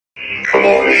Come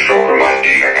on and stroking my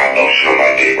dick. I got lotion on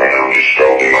my dick right now. I'm just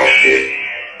stroking my shit.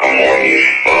 I'm horny as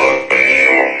fuck, man.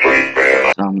 I'm a freak,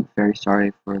 man. I'm very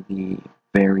sorry for the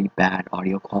very bad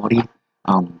audio quality.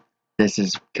 This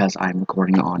is because I'm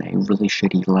recording on a really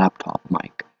shitty laptop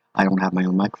mic. I don't have my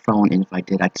own microphone, and if I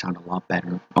did, I'd sound a lot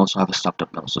better. I also have a stuffed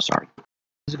up nose, so sorry.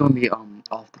 This is going to be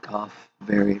off the cuff,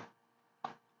 very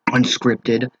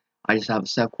unscripted. I just have a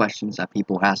set of questions that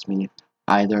people ask me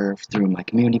either through my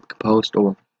community post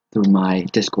or through my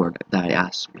Discord that I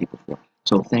ask people for.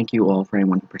 So thank you all for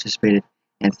anyone who participated,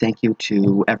 and thank you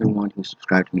to everyone who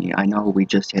subscribed to me. I know we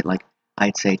just hit like,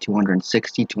 I'd say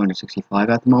 260, 265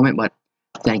 at the moment, but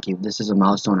thank you. This is a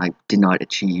milestone I did not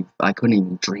achieve. I couldn't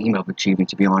even dream of achieving,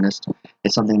 to be honest.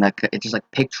 It's something that, it's just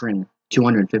like picturing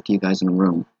 250 guys in a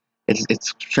room. It's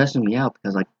stressing me out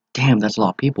because, like, damn, that's a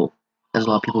lot of people. There's a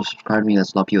lot of people who subscribe to me.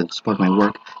 There's a lot of people that support my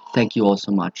work. Thank you all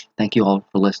so much. Thank you all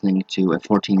for listening to a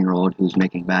 14-year-old who's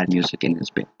making bad music in his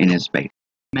basement.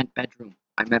 I meant bedroom.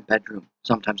 I meant bedroom.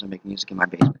 Sometimes I make music in my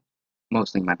basement.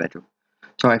 Mostly in my bedroom.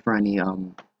 Sorry for any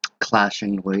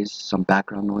clashing noise, some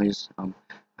background noise.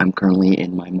 I'm currently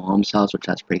in my mom's house, which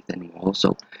has pretty thin walls,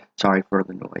 so sorry for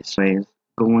the noise. Anyways,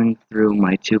 going through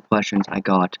my 2 questions I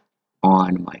got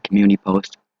on my community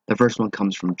post. The first one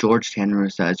comes from George Tanner, who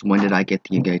says, when did I get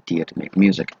the idea to make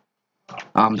music?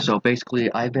 So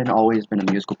basically, I've always been a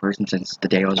musical person since the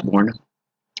day I was born.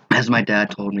 As my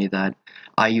dad told me that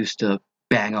I used to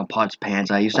bang on pots pans,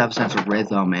 I used to have a sense of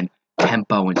rhythm and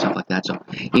tempo and stuff like that. So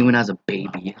even as a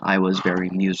baby, I was very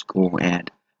musical and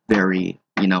very,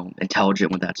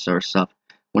 intelligent with that sort of stuff.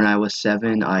 When I was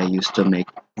 7, I used to make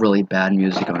really bad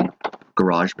music on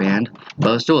GarageBand, but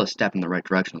it was still a step in the right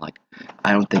direction. Like,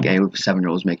 I don't think any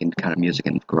 7-year-old was making kind of music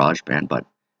in GarageBand, but,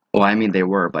 well, I mean, they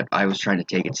were, but I was trying to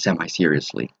take it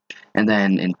semi-seriously. And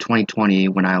then in 2020,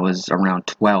 when I was around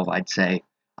 12, I'd say,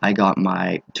 I got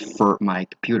my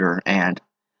computer, and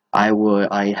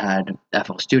I had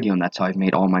FL Studio, and that's how I've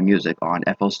made all my music on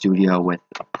FL Studio with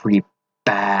a pretty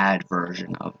bad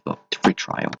version of the free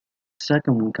trial.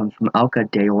 Second one comes from Alka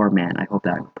Daorman. I hope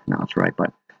that I pronounced right,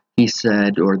 but he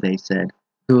said, or they said,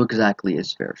 who exactly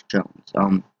is Ferris Jones?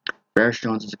 Ferris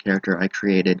Jones is a character I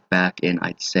created back in,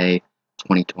 I'd say,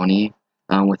 2020,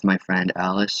 with my friend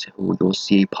Alice, who you'll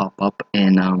see pop up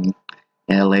in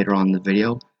later on in the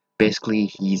video. Basically,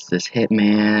 he's this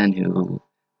hitman who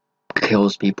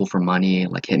kills people for money,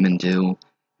 like hitmen do,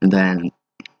 and then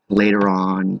later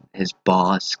on, his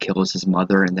boss kills his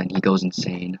mother, and then he goes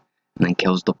insane, and then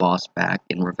kills the boss back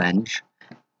in revenge.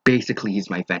 Basically, he's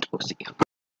my vent pussy.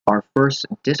 Our first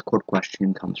Discord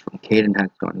question comes from Caden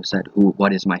Hexgon, who said,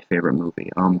 what is my favorite movie?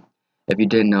 If you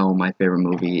didn't know, my favorite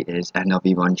movie is End of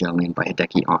Evangelion by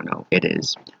Hideki Anno. It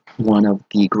is one of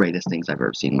the greatest things I've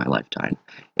ever seen in my lifetime.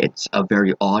 It's a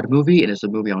very odd movie. It is a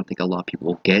movie I don't think a lot of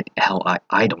people get. Hell,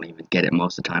 I don't even get it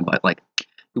most of the time, but, like,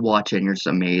 you watch it and you're just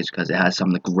amazed because it has some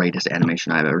of the greatest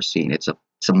animation I've ever seen. It's a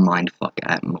mindfuck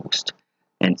at most,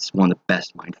 and it's one of the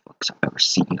best mindfucks I've ever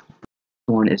seen.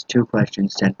 One is 2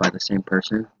 questions sent by the same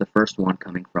person. The first one,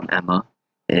 coming from Emma,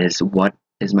 is what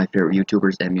is my favorite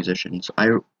YouTubers and musicians?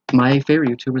 My favorite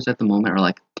YouTubers at the moment are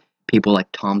like people like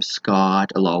Tom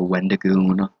Scott, a lot of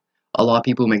Wendigoon, a lot of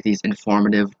people who make these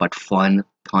informative but fun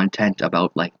content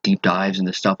about like deep dives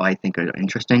into stuff I think are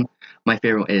interesting. My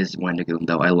favorite is Wendigoon,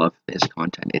 though. I love his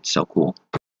content. It's so cool.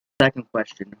 Second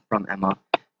question from Emma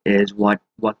is what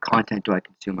content do I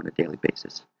consume on a daily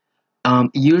basis?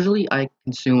 Usually I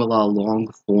consume a lot of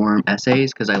long-form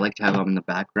essays because I like to have them in the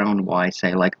background while I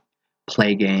say, like,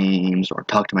 play games or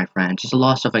talk to my friends. Just a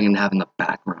lot of stuff I can have in the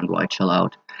background while I chill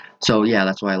out. So yeah,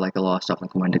 that's why I like a lot of stuff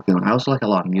like Wendigoon. I also like a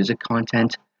lot of music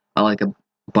content. I like a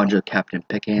bunch of Captain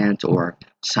Pickant or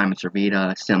Simon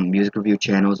Servita, some music review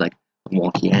channels like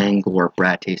Wonky Ang or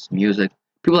Brad Taste Music.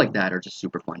 People like that are just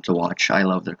super fun to watch. I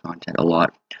love their content a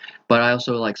lot. But I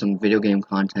also like some video game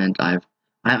content.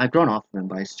 I've grown off of them,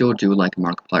 but I still do like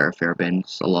Markiplier, a fair bit,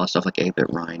 a lot of stuff like 8-Bit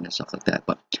Ryan and stuff like that,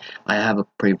 but I have a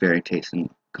pretty varied taste in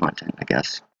content, I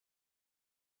guess.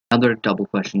 Another double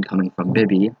question coming from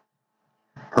Bibi.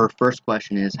 Her first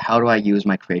question is, how do I use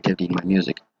my creativity in my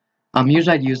music?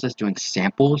 Usually I'd use this doing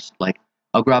samples, like,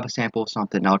 I'll grab a sample of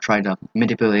something, and I'll try to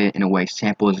manipulate it in a way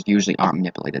samples usually aren't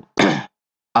manipulated.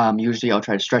 Usually I'll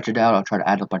try to stretch it out, I'll try to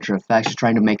add a bunch of effects,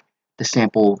 trying to make the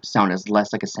sample sound as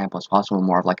less like a sample as possible,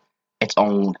 more of like its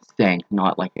own thing,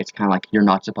 not like, it's kind of like you're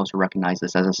not supposed to recognize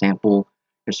this as a sample,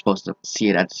 you're supposed to see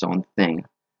it as its own thing.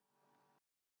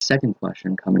 Second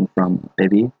question coming from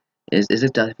Bibi is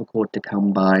it difficult to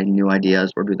come by new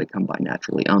ideas, or do they come by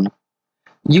naturally?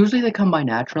 Usually they come by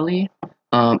naturally.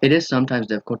 It is sometimes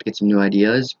difficult to get some new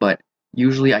ideas, but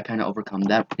usually I kind of overcome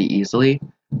that pretty easily.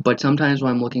 But sometimes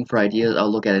when I'm looking for ideas,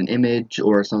 I'll look at an image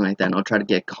or something like that, and I'll try to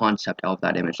get a concept out of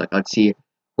that image. Like I'd see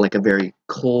like a very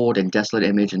cold and desolate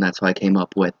image, and that's how I came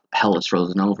up with Hell is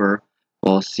Frozen Over.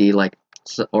 Or I'll see like,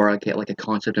 or I get like a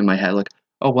concept in my head, like,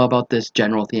 oh, what about this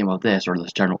general theme of this, or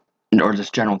this general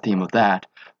theme of that.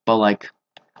 But like,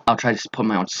 I'll try to put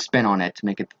my own spin on it to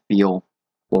make it feel,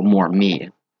 well, more me,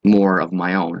 more of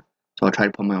my own. So I'll try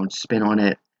to put my own spin on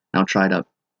it, and I'll try to,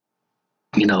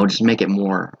 just make it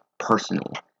more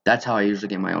personal. That's how I usually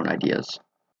get my own ideas.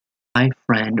 My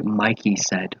friend Mikey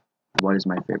said, what is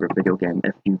my favorite video game?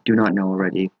 If you do not know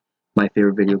already, my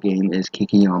favorite video game is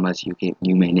Kikiyama's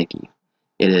Yume Nikki.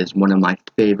 It is one of my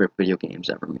favorite video games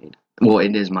ever made. Well,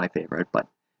 it is my favorite, but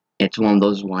it's one of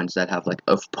those ones that have like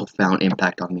a profound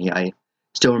impact on me. I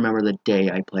still remember the day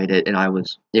I played it, and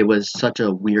it was such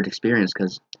a weird experience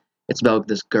because it's about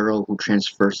this girl who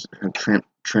traverses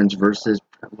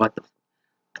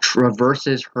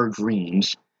her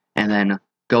dreams, and then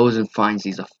goes and finds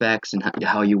these effects, and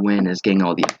how you win is getting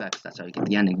all the effects. That's how you get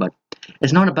the ending. But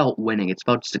it's not about winning, it's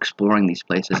about just exploring these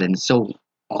places, and it's so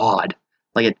odd.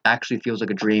 Like, it actually feels like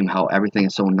a dream, how everything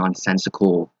is so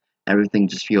nonsensical, everything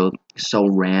just feels so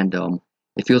random.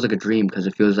 It feels like a dream because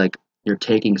it feels like you're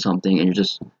taking something and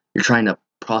you're trying to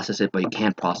process it, but you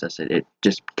can't process it. It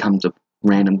just becomes a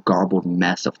random garbled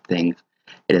mess of things.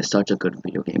 It is such a good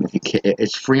video game.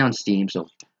 It's free on Steam, so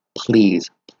please,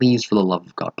 please, for the love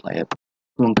of God, play it. This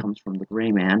one comes from the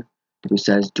Gray Man, who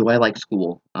says, "Do I like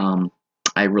school?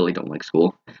 I really don't like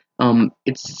school.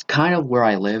 It's kind of where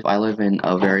I live. I live in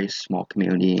a very small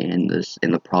community in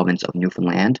the province of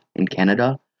Newfoundland in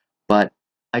Canada, but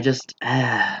I just,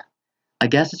 I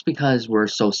guess it's because we're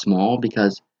so small.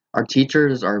 Because our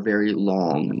teachers are very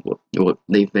long.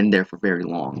 They've been there for very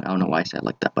long. I don't know why I said it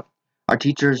like that, but our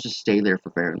teachers just stay there for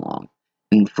very long.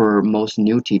 And for most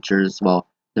new teachers, well,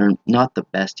 they're not the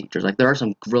best teachers. Like, there are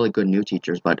some really good new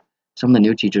teachers, but some of the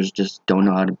new teachers just don't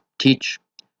know how to teach.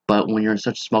 But when you're in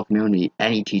such a small community,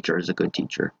 any teacher is a good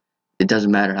teacher. It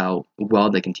doesn't matter how well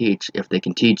they can teach. If they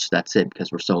can teach, that's it,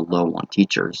 because we're so low on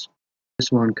teachers.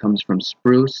 This one comes from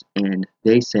Spruce, and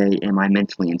they say, "Am I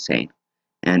mentally insane?"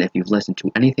 And if you've listened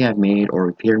to anything I've made, or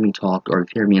you've heard me talk, or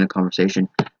you've heard me in a conversation,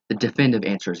 the definitive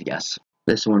answer is yes.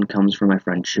 This one comes from my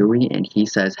friend Chewy, and he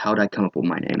says, "How did I come up with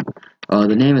my name?"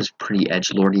 The name is pretty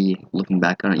edgelordy. Looking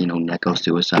back on it, Neko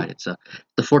Suicide. It's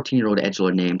the 14-year-old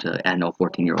edgelord name to end all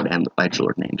 14-year-old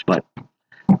edgelord names. But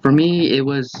for me,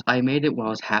 I made it when I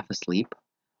was half asleep.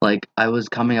 Like, I was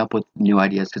coming up with new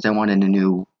ideas because I wanted a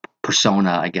new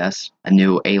persona, I guess, a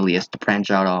new alias to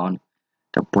branch out,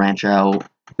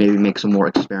 maybe make some more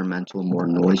experimental, more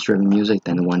noise-driven music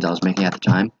than the ones I was making at the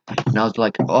time. And I was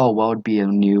like, oh, what would be a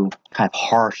new kind of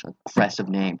harsh, aggressive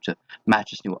name to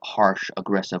match this new harsh,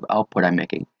 aggressive output I'm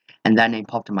making? And that name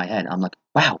popped in my head. I'm like,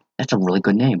 wow, that's a really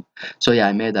good name. So yeah,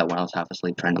 I made that when I was half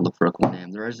asleep trying to look for a cool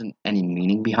name. There isn't any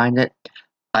meaning behind it.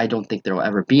 I don't think there will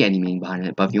ever be any meaning behind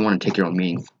it, but if you want to take your own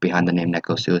meaning behind the name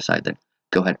Neko Suicide, then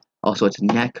go ahead. Also, it's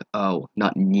Neck-O,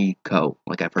 not Nico,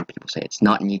 like I've heard people say. It's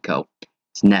not Nico.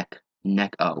 It's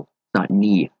Neck-O, not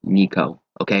Nico,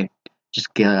 okay?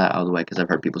 Just get that out of the way, because I've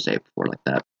heard people say it before like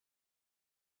that.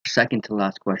 Second to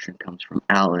last question comes from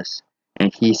Alice,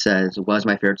 and he says, "What is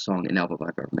my favorite song and album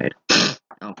I've ever made?"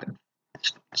 Okay.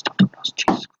 Stop doing those,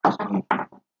 Jesus Christ.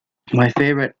 My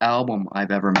favorite album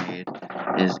I've ever made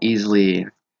is easily,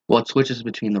 well, it switches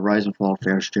between The Rise and Fall of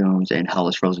Ferris Jones and Hell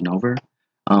is Frozen Over.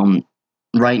 Um,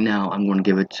 right now, I'm going to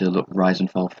give it to The Rise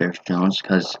and Fall of Ferris Jones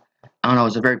because, I don't know,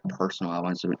 it's a very personal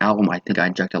album. It's an album I think I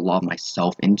injected a lot of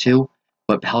myself into,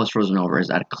 but Hell is Frozen Over is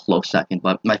at a close second.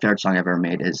 But my favorite song I've ever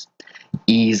made is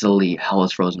easily Hell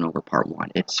is Frozen Over Part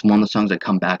 1. It's one of the songs I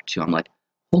come back to. I'm like,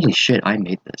 holy shit, I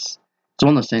made this. It's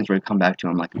one of those things where I come back to,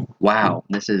 I'm like, wow,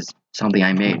 this is something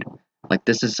I made. Like,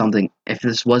 this is something, if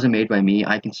this wasn't made by me,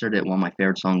 I consider it one of my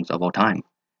favorite songs of all time.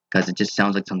 Because it just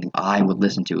sounds like something I would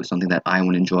listen to, something that I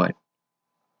would enjoy.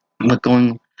 But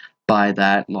going by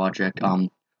that logic, a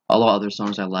lot of other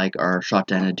songs I like are Shot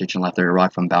Down in Ditch and Left There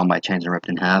Rock from Bound by Chains and Ripped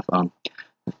in Half,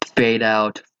 Fade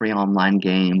Out, Free Online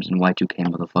Games, and Y2K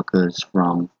Motherfuckers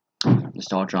from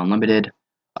Nostalgia Unlimited,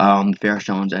 Ferris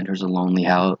Jones Enters a Lonely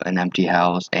House, an Empty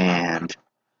House, and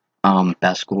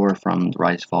Best Score from The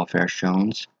Rise and Fall of Ferris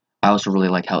Jones. I also really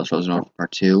like Hell is Frozen Over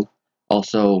Part 2.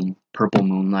 Also, Purple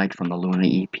Moonlight from the Luna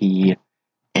EP.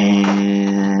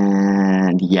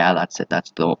 And yeah, that's it.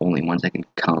 That's the only ones I can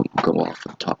go off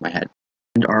the top of my head.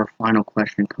 And our final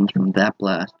question comes from That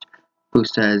Blast, who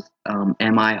says,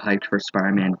 am I hyped for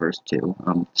Spider-Man Verse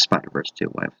 2? Spider-Verse 2,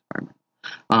 why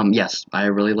Spider-Man? Yes, I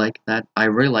really like that. I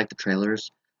really like the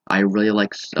trailers. I really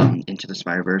like Into the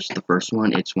Spider-Verse, the first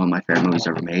one. It's one of my favorite movies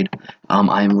ever made.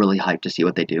 I'm really hyped to see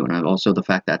what they do, and also the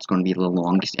fact that it's going to be the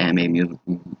longest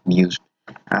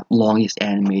longest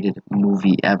animated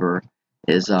movie ever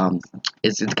is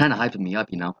it's kind of hyping me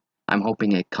up, you know. I'm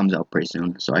hoping it comes out pretty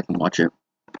soon so I can watch it.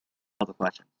 All the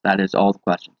questions. That is all the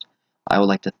questions. I would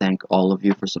like to thank all of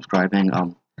you for subscribing.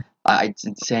 It's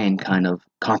insane, kind of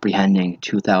comprehending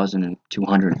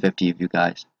 2,250 of you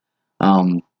guys,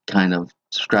 kind of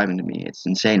subscribing to me. It's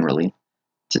insane, really.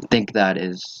 To think that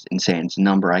is insane. It's a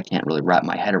number I can't really wrap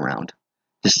my head around.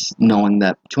 Just knowing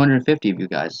that 250 of you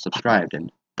guys subscribed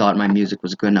and thought my music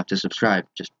was good enough to subscribe.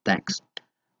 Just thanks.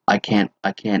 I can't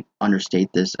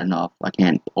understate this enough. I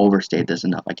can't overstate this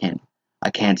enough. I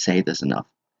can't say this enough.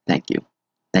 Thank you.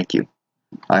 Thank you.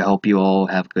 I hope you all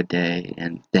have a good day,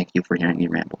 and thank you for hearing me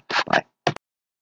ramble. Bye.